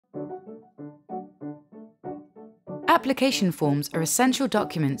Application forms are essential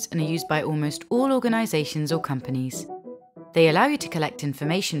documents and are used by almost all organisations or companies. They allow you to collect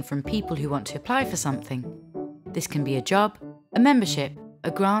information from people who want to apply for something. This can be a job, a membership,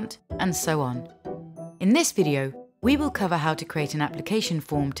 a grant, and so on. In this video, we will cover how to create an application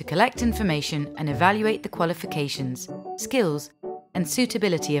form to collect information and evaluate the qualifications, skills, and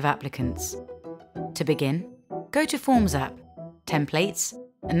suitability of applicants. To begin, go to Forms app, Templates,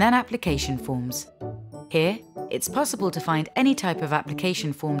 and then Application Forms. Here, it's possible to find any type of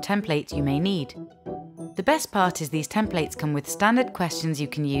application form template you may need. The best part is these templates come with standard questions you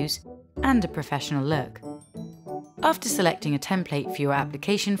can use and a professional look. After selecting a template for your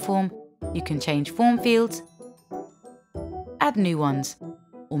application form, you can change form fields, add new ones,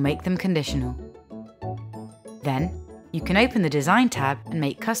 or make them conditional. Then, you can open the Design tab and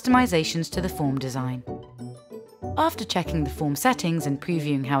make customizations to the form design. After checking the form settings and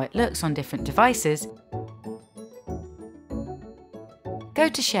previewing how it looks on different devices, go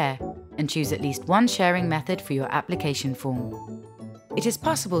to Share and choose at least one sharing method for your application form. It is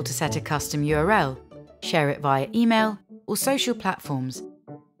possible to set a custom URL, share it via email or social platforms,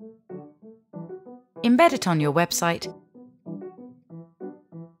 embed it on your website,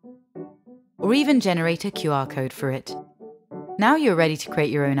 or even generate a QR code for it. Now you're ready to create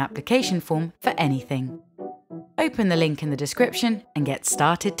your own application form for anything. Open the link in the description and get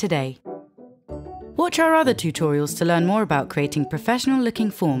started today. Watch our other tutorials to learn more about creating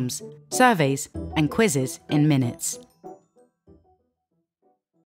professional-looking forms, surveys, and quizzes in minutes.